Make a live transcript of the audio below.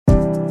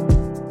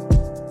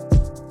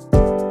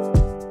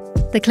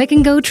The Click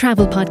and Go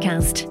Travel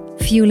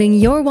Podcast, fueling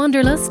your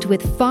wanderlust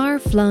with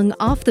far-flung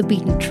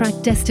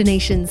off-the-beaten-track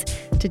destinations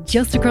to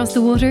just across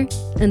the water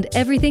and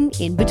everything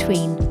in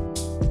between.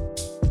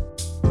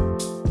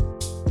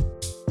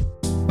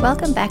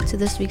 Welcome back to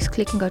this week's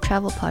Click and Go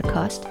Travel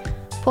Podcast.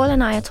 Paul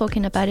and I are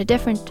talking about a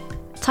different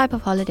type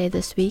of holiday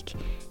this week.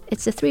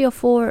 It's a 3 or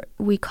 4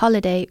 week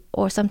holiday,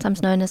 or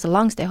sometimes known as a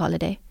long stay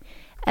holiday.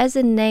 As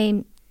the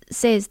name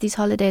says, these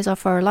holidays are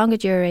for a longer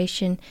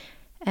duration,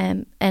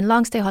 and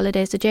long stay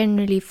holidays are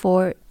generally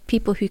for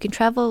people who can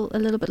travel a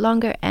little bit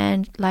longer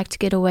and like to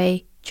get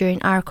away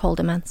during our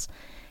colder months.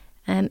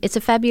 It's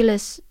a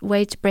fabulous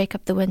way to break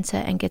up the winter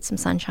and get some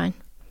sunshine.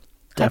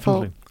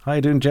 Definitely. How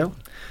you doing, Jill?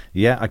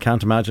 Yeah, I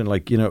can't imagine.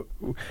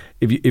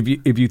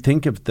 If you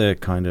think of the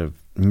kind of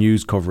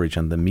news coverage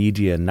and the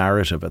media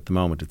narrative at the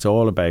moment, it's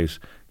all about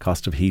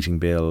cost of heating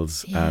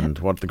bills and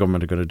what the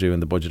government are going to do in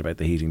the budget about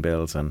the heating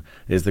bills, and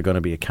is there going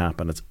to be a cap?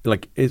 And it's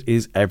like it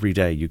is every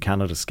day. You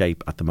cannot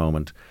escape at the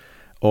moment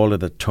all of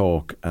the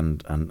talk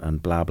and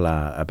blah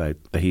blah about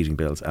the heating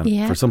bills.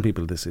 And for some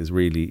people, this is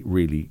really,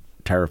 really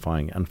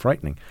terrifying and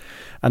frightening.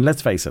 And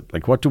let's face it,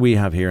 like, what do we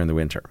have here in the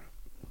winter?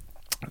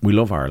 We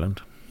love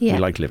Ireland. We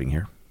like living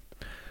here.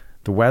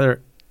 The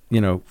weather,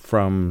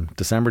 from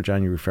December,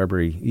 January,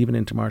 February, even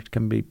into March,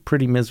 can be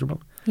pretty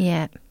miserable.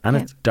 Yeah. And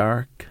it's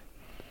dark.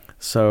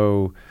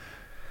 So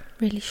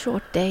really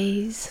short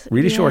days.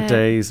 Short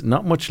days,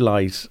 not much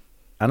light,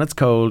 and it's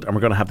cold, and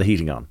we're going to have the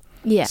heating on.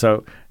 Yeah.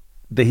 So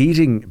the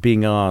heating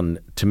being on,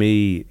 to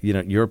me,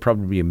 you're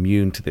probably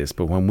immune to this,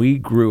 but when we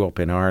grew up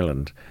in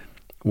Ireland,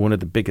 one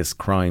of the biggest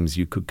crimes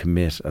you could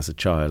commit as a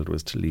child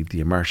was to leave the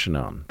immersion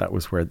on. That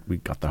was where we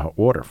got the hot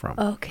water from.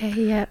 Okay,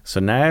 yeah. So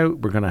now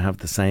we're going to have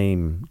the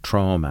same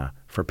trauma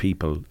for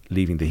people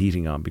leaving the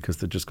heating on, because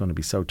they're just going to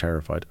be so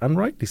terrified, and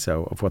rightly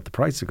so, of what the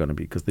prices are going to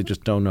be, because they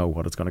just don't know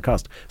what it's going to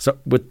cost. So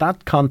with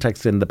that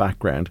context in the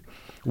background,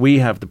 we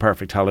have the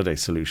perfect holiday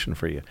solution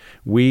for you.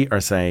 We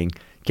are saying,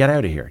 get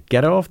out of here.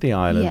 Get off the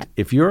island. Yeah.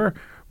 If you're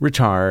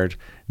retired,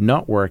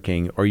 not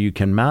working, or you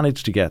can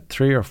manage to get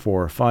 3 or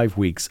 4 or 5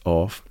 weeks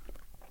off,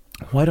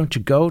 why don't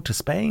you go to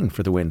Spain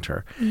for the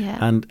winter? Yeah.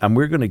 And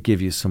we're going to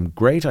give you some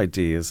great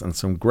ideas and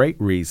some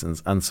great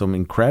reasons and some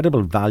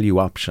incredible value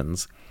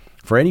options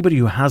for anybody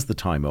who has the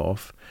time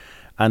off.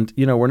 And,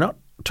 we're not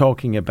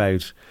talking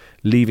about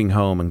leaving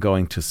home and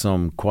going to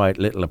some quiet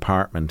little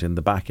apartment in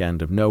the back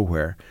end of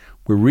nowhere.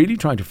 We're really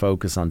trying to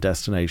focus on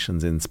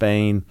destinations in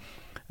Spain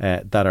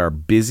that are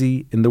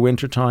busy in the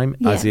wintertime,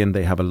 as in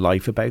they have a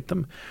life about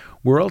them.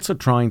 We're also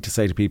trying to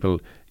say to people,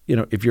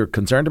 if you're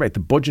concerned about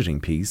the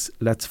budgeting piece,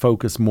 let's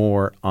focus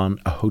more on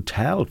a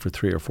hotel for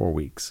 3 or 4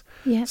 weeks.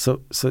 Yeah.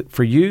 So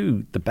for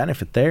you, the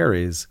benefit there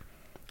is,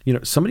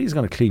 somebody's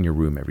going to clean your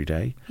room every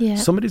day. Yeah.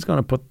 Somebody's going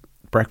to put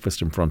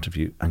breakfast in front of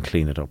you and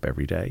clean it up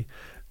every day.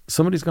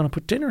 Somebody's going to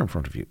put dinner in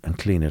front of you and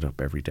clean it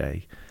up every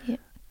day. Yeah.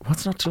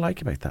 What's not to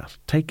like about that?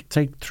 Take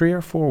 3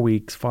 or 4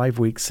 weeks, 5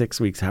 weeks, 6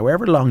 weeks,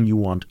 however long you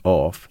want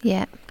off.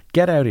 Yeah.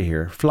 Get out of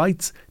here.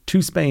 Flights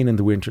to Spain in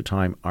the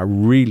wintertime are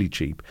really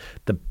cheap.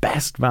 The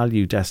best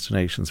value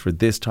destinations for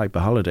this type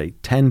of holiday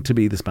tend to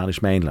be the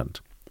Spanish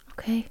mainland.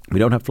 Okay. We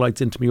don't have flights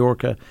into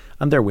Mallorca,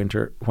 and their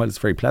winter, while it's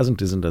very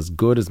pleasant, isn't as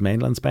good as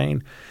mainland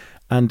Spain.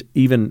 And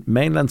even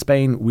mainland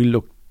Spain, we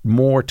look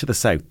more to the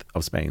south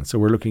of Spain. So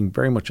we're looking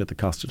very much at the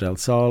Costa del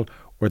Sol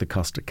or the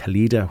Costa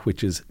Calida,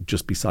 which is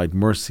just beside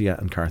Murcia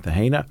and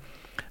Cartagena.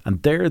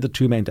 And they're the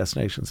 2 main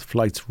destinations,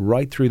 flights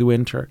right through the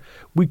winter.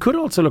 We could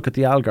also look at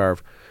the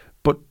Algarve,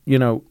 but,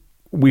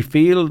 we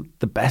feel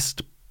the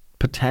best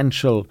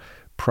potential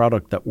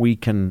product that we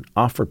can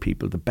offer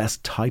people, the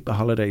best type of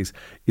holidays,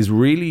 is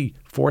really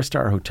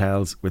 4-star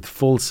hotels with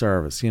full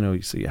service.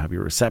 So you have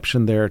your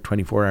reception there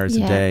 24 hours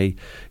a day.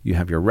 You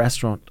have your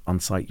restaurant on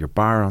site, your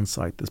bar on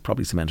site. There's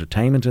probably some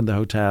entertainment in the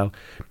hotel,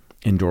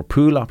 indoor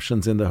pool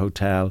options in the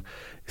hotel,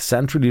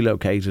 centrally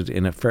located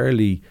in a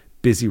fairly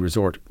busy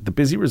resort. The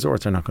busy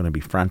resorts are not going to be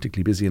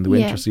frantically busy in the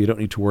winter, so you don't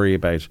need to worry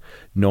about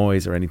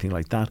noise or anything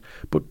like that.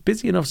 But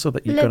busy enough so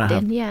that you're going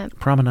to have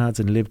promenades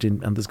and lived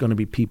in, and there's going to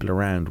be people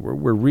around.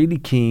 We're really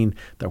keen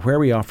that where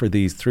we offer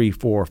these 3,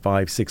 4,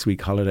 5, 6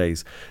 week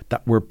holidays,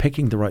 that we're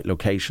picking the right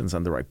locations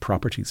and the right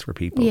properties for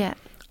people. Yeah.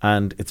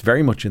 And it's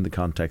very much in the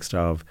context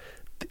of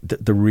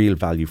the real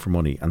value for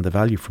money, and the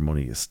value for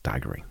money is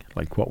staggering.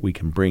 Like what we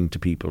can bring to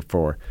people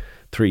for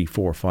 3,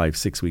 4, 5,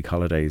 6 week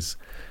holidays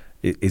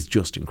is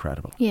just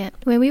incredible. Yeah.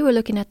 When we were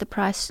looking at the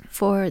price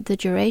for the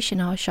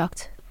duration, I was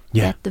shocked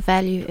at the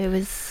value. It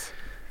was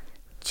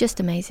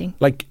just amazing.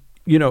 Like,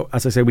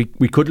 as I say, we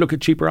could look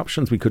at cheaper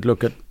options. We could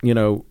look at,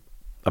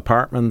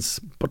 apartments.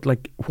 But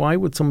like, why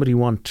would somebody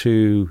want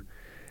to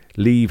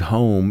leave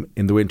home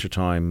in the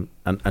wintertime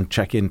and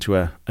check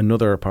into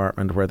another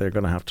apartment where they're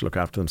going to have to look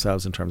after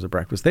themselves in terms of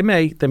breakfast? They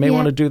may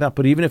want to do that,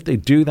 but even if they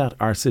do that,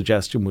 our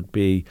suggestion would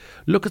be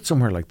look at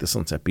somewhere like the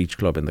Sunset Beach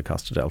Club in the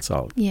Costa del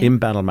Sol in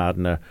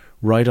Benalmádena,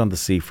 right on the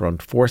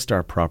seafront,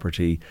 4-star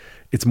property.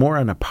 It's more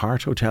an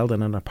apart hotel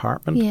than an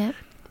apartment. Yeah.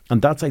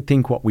 And that's, I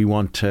think, what we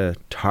want to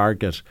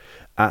target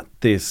at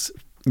this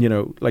you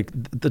know, like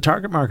the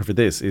target market for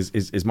this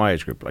is my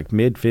age group, like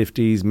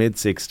mid-50s,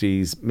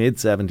 mid-60s,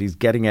 mid-70s,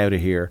 getting out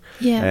of here,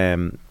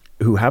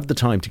 who have the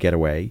time to get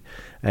away.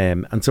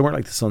 And somewhere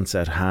like the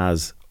Sunset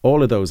has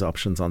all of those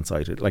options on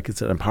site. Like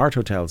it's an apart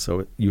hotel,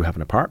 so you have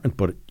an apartment,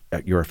 but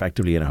you're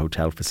effectively in a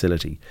hotel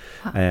facility.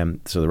 Wow.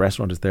 So the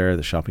restaurant is there,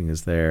 the shopping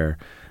is there,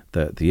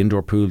 the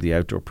indoor pool, the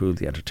outdoor pool,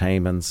 the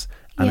entertainments,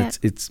 and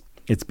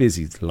it's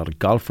busy. A lot of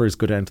golfers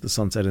go down to the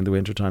Sunset in the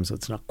wintertime, so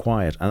it's not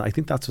quiet. And I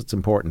think that's what's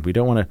important. We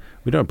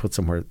don't put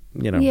somewhere,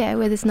 you know,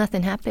 where there's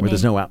nothing happening, where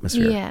there's no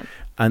atmosphere.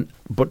 Yeah.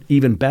 But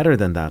even better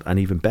than that, and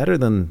even better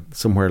than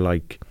somewhere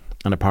like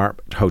an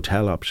apartment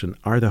hotel option,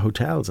 are the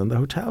hotels. And the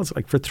hotels,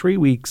 like for 3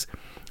 weeks,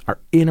 are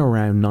in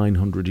around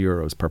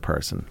 €900 per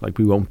person. Like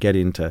we won't get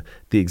into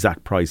the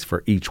exact price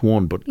for each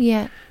one, but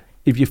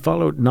if you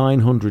followed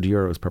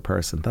 €900 per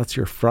person, that's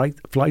your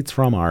flights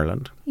from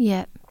Ireland,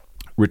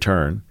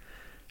 return,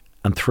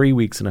 and 3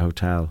 weeks in a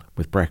hotel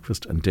with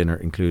breakfast and dinner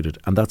included,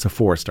 and that's a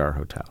 4-star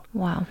hotel.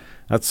 Wow.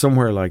 That's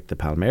somewhere like the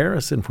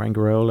Palmeiras in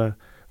Fuengirola,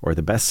 or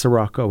the Best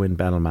Sirocco in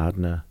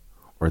Benalmádena,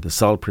 or the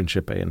Sol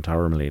Principe in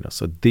Torremolinos.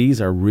 So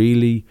these are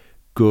really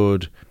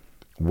good,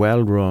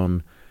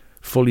 well-run,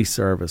 fully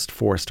serviced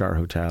 4-star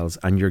hotels,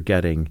 and you're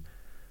getting,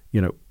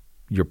 you know,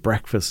 your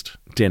breakfast,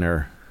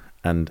 dinner,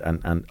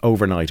 and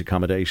overnight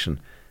accommodation,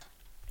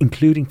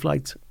 including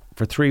flights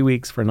for 3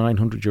 weeks for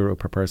 €900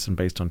 per person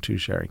based on 2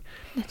 sharing.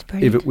 That's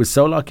brilliant. If it was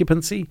sole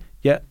occupancy,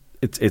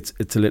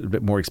 it's a little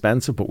bit more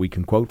expensive, but we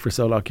can quote for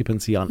sole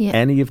occupancy on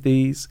any of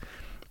these.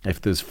 If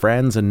there's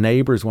friends and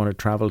neighbours want to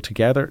travel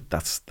together,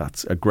 that's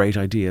a great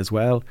idea as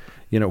well.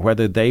 You know,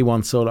 whether they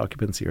want sole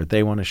occupancy or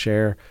they want to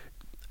share,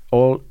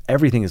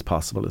 everything is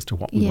possible as to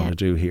what we want to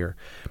do here.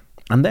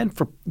 And then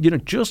for, you know,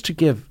 just to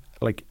give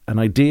like an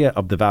idea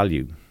of the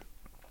value,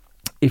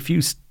 if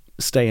you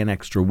stay an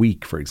extra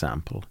week, for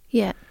example,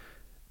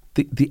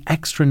 the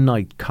extra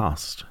night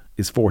cost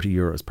is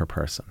 €40 per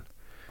person.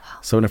 Wow.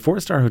 So in a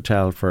 4-star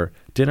hotel for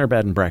dinner,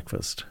 bed and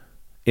breakfast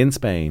in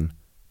Spain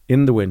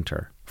in the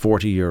winter,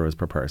 €40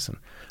 per person.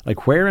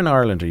 Like, where in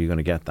Ireland are you going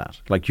to get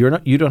that? Like, you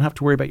don't have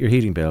to worry about your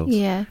heating bills.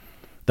 Yeah.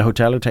 The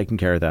hotel are taking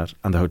care of that,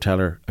 and the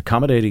hotel are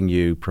accommodating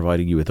you,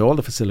 providing you with all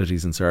the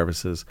facilities and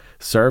services,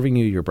 serving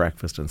you your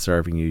breakfast and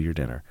serving you your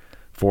dinner.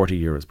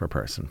 €40 per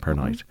person per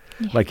night.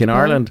 Yeah. Like in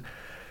Ireland,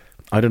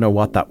 I don't know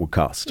what that would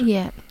cost.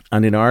 Yeah.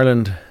 And in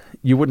Ireland,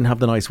 you wouldn't have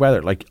the nice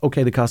weather. Like,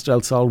 okay, the Costa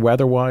del Sol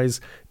weather-wise,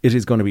 it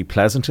is going to be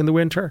pleasant in the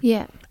winter.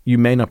 Yeah. You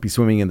may not be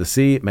swimming in the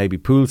sea. It may be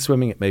pool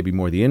swimming. It may be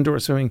more the indoor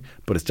swimming.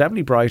 But it's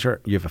definitely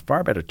brighter. You have a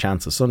far better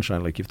chance of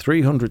sunshine. Like, you have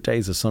 300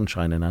 days of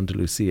sunshine in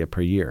Andalusia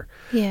per year.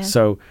 Yeah.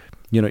 So,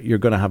 you know, you're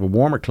going to have a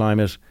warmer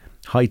climate,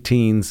 high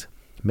teens,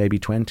 maybe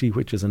 20,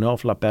 which is an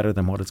awful lot better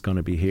than what it's going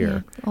to be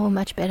here. Yeah. Oh,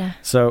 much better.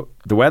 So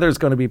the weather's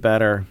going to be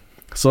better.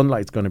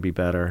 Sunlight's going to be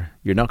better.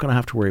 You're not going to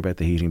have to worry about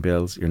the heating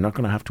bills. You're not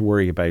going to have to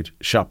worry about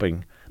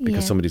shopping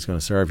because somebody's going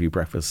to serve you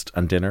breakfast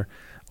and dinner.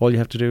 All you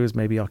have to do is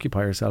maybe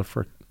occupy yourself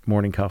for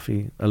morning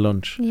coffee, a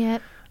lunch, and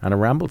a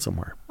ramble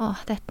somewhere.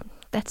 Oh,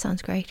 that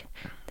sounds great.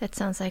 That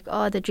sounds like,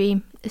 the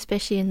dream,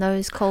 especially in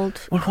those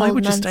cold Well, cold why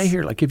would months. you stay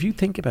here? Like, if you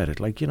think about it,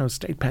 like, you know,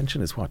 state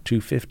pension is what,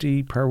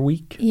 $250 per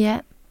week?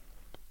 Yeah.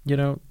 You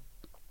know,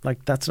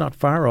 like, that's not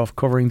far off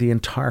covering the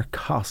entire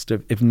cost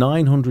of, if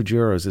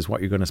 €900 is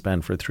what you're going to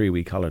spend for a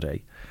 3-week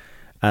holiday,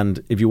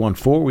 and if you want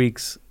 4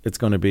 weeks, it's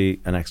going to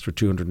be an extra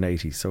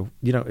 280. So,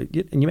 you know,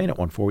 and you may not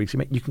want 4 weeks.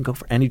 You can go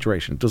for any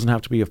duration. It doesn't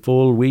have to be a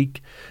full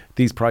week.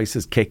 These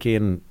prices kick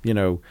in, you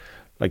know,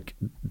 like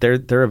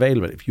they're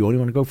available. If you only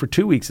want to go for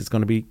 2 weeks, it's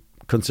going to be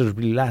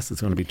considerably less.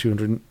 It's going to be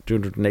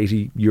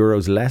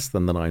 €280 less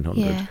than the 900.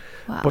 Yeah.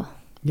 Wow. But,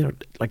 you know,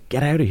 like,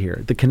 get out of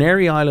here. The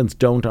Canary Islands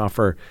don't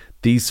offer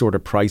these sort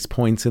of price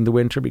points in the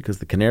winter because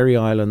the Canary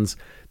Islands,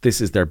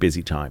 this is their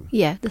busy time.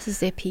 Yeah, this is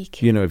their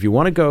peak. You know, if you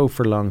want to go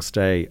for long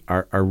stay,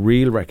 our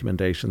real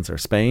recommendations are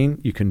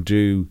Spain. You can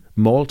do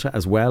Malta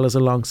as well as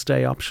a long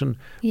stay option.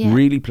 Yeah.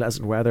 Really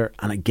pleasant weather,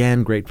 and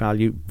again, great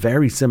value.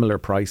 Very similar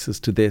prices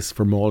to this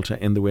for Malta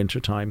in the winter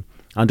time,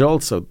 and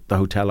also the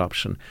hotel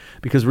option.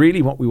 Because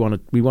really, what we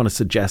want to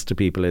suggest to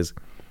people is,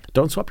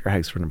 don't swap your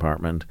house for an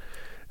apartment.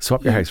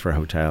 Swap your house for a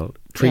hotel.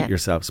 Treat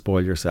yourself,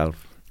 spoil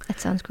yourself. That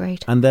sounds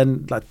great. And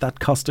then that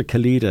Costa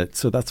Calida,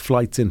 so that's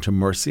flights into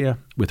Murcia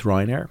with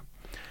Ryanair.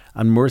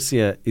 And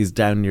Murcia is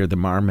down near the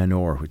Mar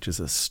Menor, which is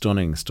a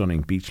stunning,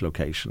 stunning beach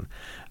location.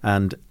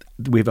 And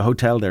we have a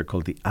hotel there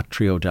called the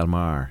Atrio del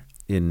Mar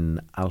in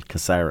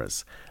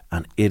Alcaceres.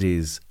 And it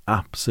is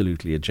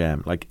absolutely a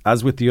gem. Like,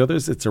 as with the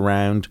others, it's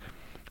around,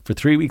 for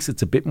 3 weeks,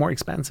 it's a bit more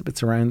expensive.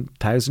 It's around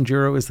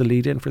 €1,000 is the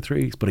lead-in for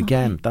 3 weeks. But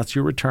again, that's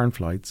your return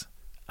flights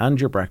and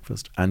your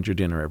breakfast and your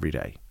dinner every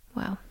day.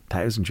 Wow.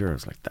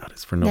 €1,000, like, that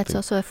is for nothing. That's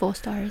also a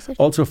 4-star, is it?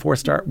 Also a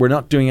 4-star. We're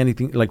not doing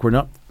anything, like,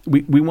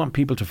 we want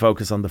people to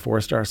focus on the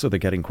 4-star so they're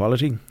getting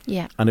quality.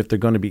 Yeah. And if they're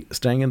going to be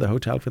staying in the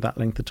hotel for that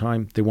length of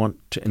time, they want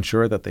to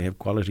ensure that they have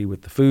quality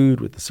with the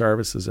food, with the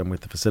services and with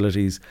the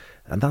facilities.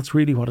 And that's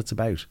really what it's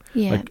about.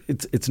 Yeah. Like,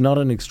 it's not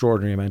an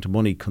extraordinary amount of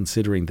money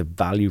considering the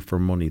value for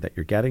money that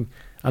you're getting.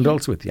 And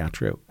also with the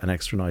Atrio, an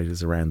extra night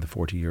is around the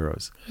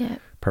 €40 Yeah.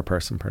 per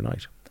person per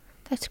night.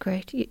 That's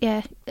great.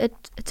 Yeah,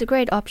 it's a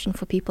great option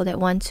for people that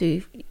want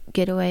to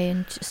get away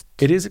and just...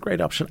 It is a great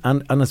option.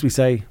 And as we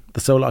say, the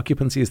sole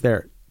occupancy is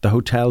there. The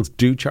hotels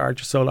do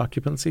charge sole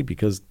occupancy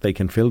because they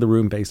can fill the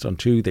room based on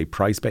 2. They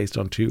price based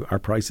on 2. Our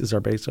prices are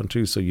based on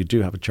 2. So you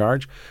do have a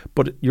charge.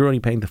 But you're only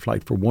paying the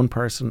flight for one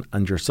person,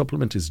 and your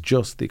supplement is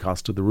just the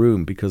cost of the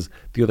room because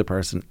the other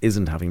person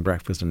isn't having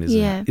breakfast and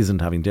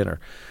isn't having dinner.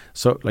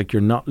 So like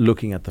you're not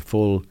looking at the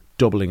full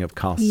doubling of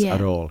costs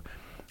at all.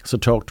 So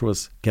talk to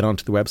us, get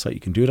onto the website. You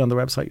can do it on the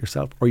website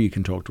yourself, or you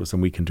can talk to us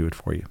and we can do it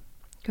for you.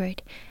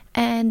 Great.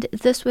 And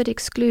this would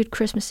exclude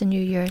Christmas and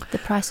New Year. The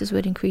prices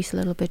would increase a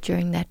little bit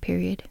during that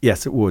period.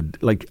 Yes, it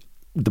would. Like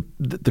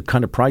the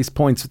kind of price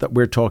points that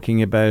we're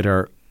talking about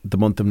are the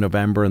month of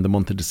November and the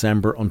month of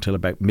December until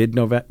about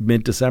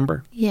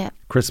mid-December. Yeah.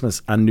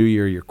 Christmas and New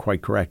Year, you're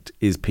quite correct,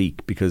 is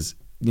peak because,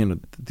 you know,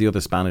 the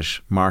other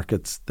Spanish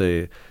markets,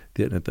 the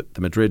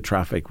Madrid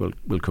traffic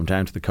will come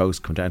down to the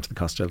coast, come down to the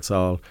Costa del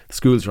Sol. The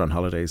schools are on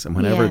holidays, and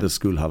whenever there's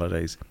school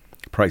holidays,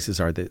 prices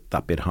are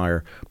that bit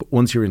higher. But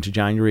once you're into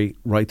January,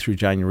 right through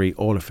January,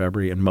 all of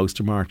February and most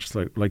of March,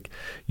 so like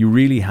you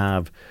really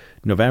have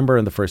November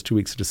and the first 2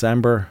 weeks of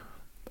December,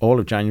 all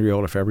of January,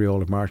 all of February,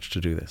 all of March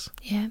to do this.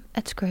 Yeah,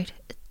 that's great.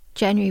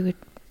 January would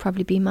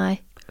probably be my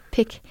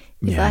pick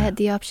if I had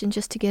the option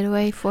just to get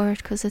away for it,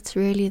 because it's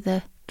really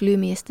the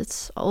gloomiest.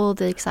 It's all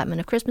the excitement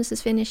of Christmas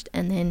is finished,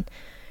 and then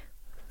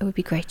it would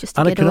be great just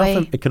to get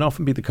away. It can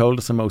often be the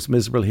coldest and most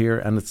miserable here,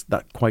 and it's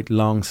that quite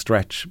long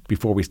stretch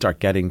before we start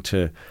getting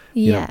to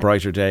you know,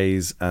 brighter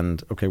days.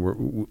 And okay,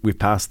 we've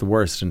passed the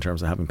worst in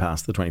terms of having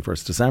passed the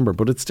 21st December,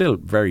 but it's still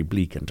very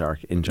bleak and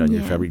dark in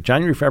January, February.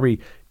 January, February,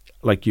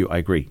 like you, I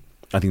agree.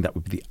 I think that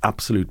would be the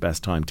absolute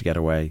best time to get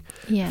away.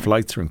 Yeah.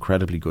 Flights are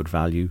incredibly good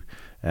value.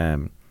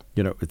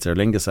 You know, it's Aer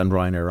Lingus and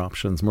Ryanair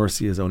options.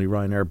 Murcia is only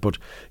Ryanair, but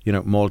you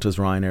know, Malta's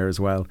Ryanair as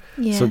well.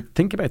 Yeah. So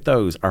think about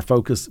those. Our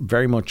focus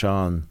very much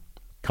on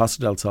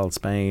Costa del Sol,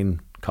 Spain,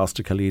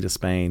 Costa Calida,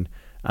 Spain,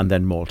 and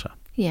then Malta.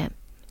 Yeah.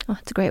 Oh,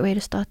 it's a great way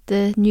to start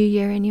the new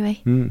year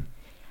anyway. Mm.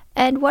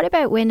 And what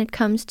about when it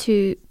comes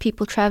to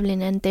people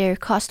travelling and their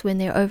cost when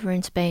they're over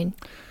in Spain?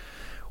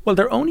 Well,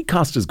 their only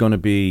cost is going to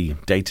be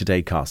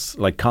day-to-day costs,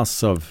 like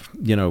costs of,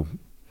 you know,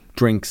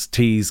 drinks,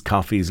 teas,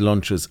 coffees,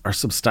 lunches are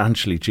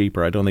substantially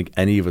cheaper. I don't think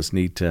any of us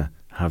need to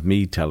have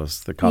me tell us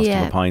the cost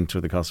of a pint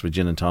or the cost of a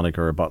gin and tonic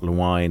or a bottle of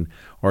wine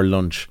or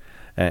lunch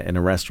in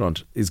a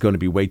restaurant is going to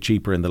be way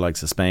cheaper in the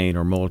likes of Spain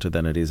or Malta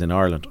than it is in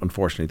Ireland.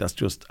 Unfortunately, that's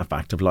just a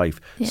fact of life.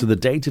 Yeah. So the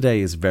day-to-day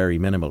is very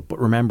minimal. But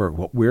remember,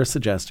 what we're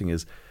suggesting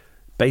is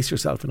base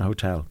yourself in a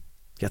hotel.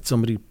 Get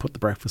somebody, put the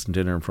breakfast and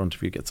dinner in front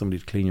of you, get somebody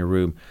to clean your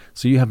room.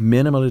 So you have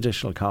minimal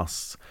additional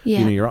costs. Yeah.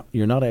 You know,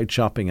 you're not out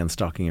shopping and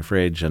stocking a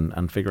fridge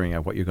and figuring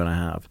out what you're going to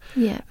have.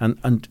 Yeah.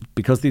 And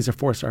because these are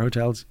 4-star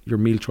hotels, your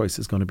meal choice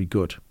is going to be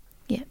good.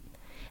 Yeah.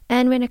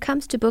 And when it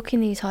comes to booking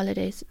these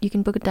holidays, you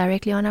can book it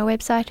directly on our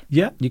website?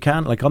 Yeah, you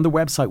can. Like on the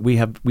website, we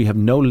have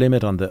no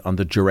limit on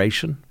the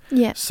duration.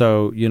 Yeah.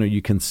 So, you know,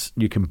 you can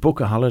book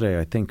a holiday,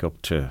 I think, up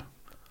to,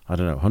 I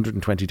don't know,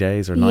 120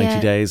 days or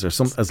 90 days or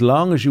some, as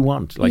long as you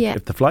want. Like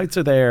if the flights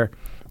are there,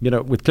 you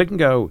know, with Click and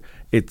Go,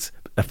 it's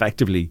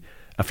effectively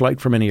a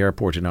flight from any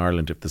airport in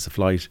Ireland. If there's a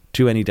flight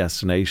to any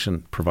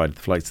destination, provided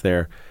the flight's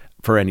there,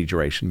 for any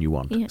duration you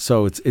want. Yeah.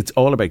 So it's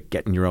all about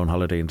getting your own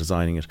holiday and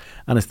designing it.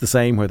 And it's the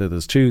same whether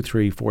there's 2,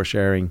 3, 4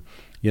 sharing,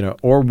 you know,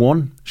 or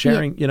 1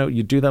 sharing, you know,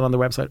 you do that on the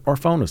website or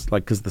phone us,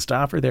 like, because the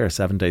staff are there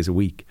 7 days a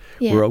week.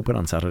 Yeah. We're open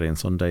on Saturday and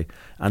Sunday.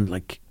 And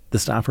like the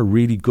staff are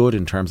really good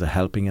in terms of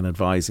helping and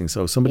advising.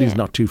 So if somebody who's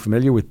not too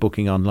familiar with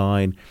booking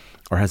online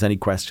or has any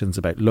questions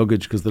about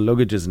luggage, because the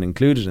luggage isn't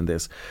included in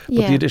this,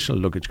 but the additional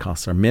luggage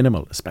costs are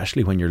minimal,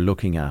 especially when you're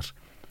looking at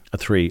a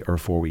 3 or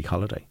 4 week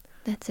holiday.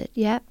 That's it.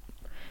 Yeah.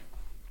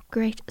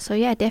 Great. So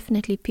yeah,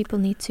 definitely people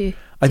need to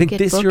I think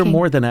this year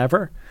more than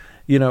ever,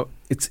 you know,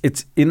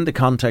 it's in the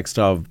context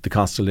of the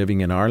cost of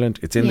living in Ireland.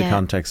 It's in the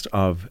context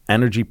of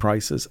energy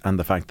prices and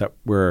the fact that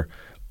we're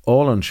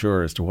all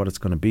unsure as to what it's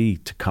going to be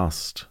the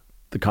cost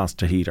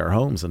to heat our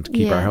homes and to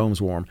keep our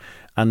homes warm.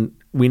 And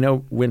we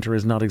know winter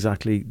is not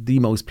exactly the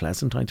most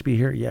pleasant time to be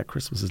here. Yeah,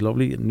 Christmas is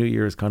lovely and New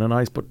Year is kind of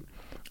nice, but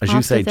as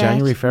you say,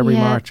 January, February,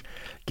 March,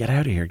 get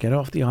out of here, get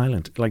off the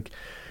island. Like,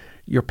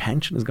 your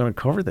pension is going to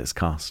cover this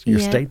cost. Your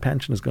state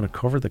pension is going to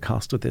cover the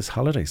cost of this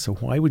holiday. So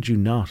why would you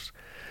not,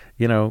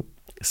 you know,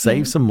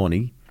 save some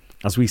money?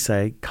 As we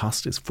say,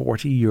 cost is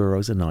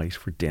 €40 a night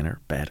for dinner,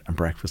 bed and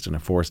breakfast in a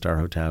 4-star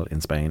hotel in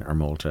Spain or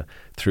Malta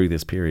through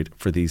this period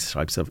for these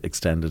types of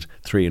extended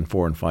 3 and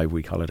 4 and 5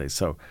 week holidays.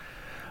 So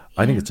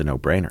I think it's a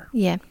no-brainer.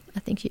 Yeah, I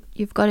think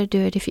you've got to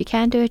do it. If you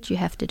can do it, you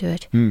have to do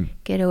it.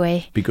 Get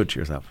away. Be good to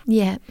yourself.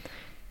 Yeah.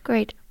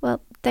 Great.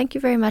 Well, thank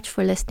you very much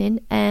for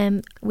listening.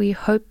 We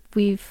hope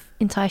we've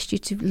enticed you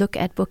to look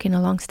at booking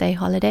a long stay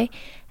holiday.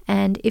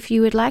 And if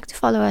you would like to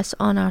follow us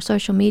on our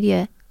social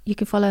media, you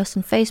can follow us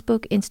on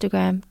Facebook,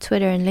 Instagram,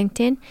 Twitter and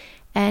LinkedIn.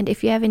 And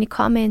if you have any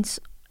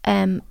comments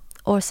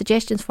or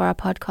suggestions for our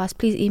podcast,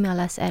 please email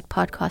us at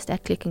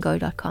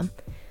podcast@clickandgo.com.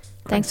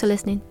 Thanks for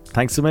listening.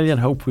 Thanks a million.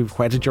 Hope we've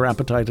whetted your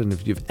appetite, and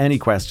if you have any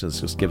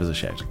questions, just give us a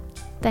shout.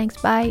 Thanks.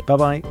 Bye. Bye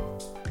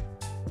bye.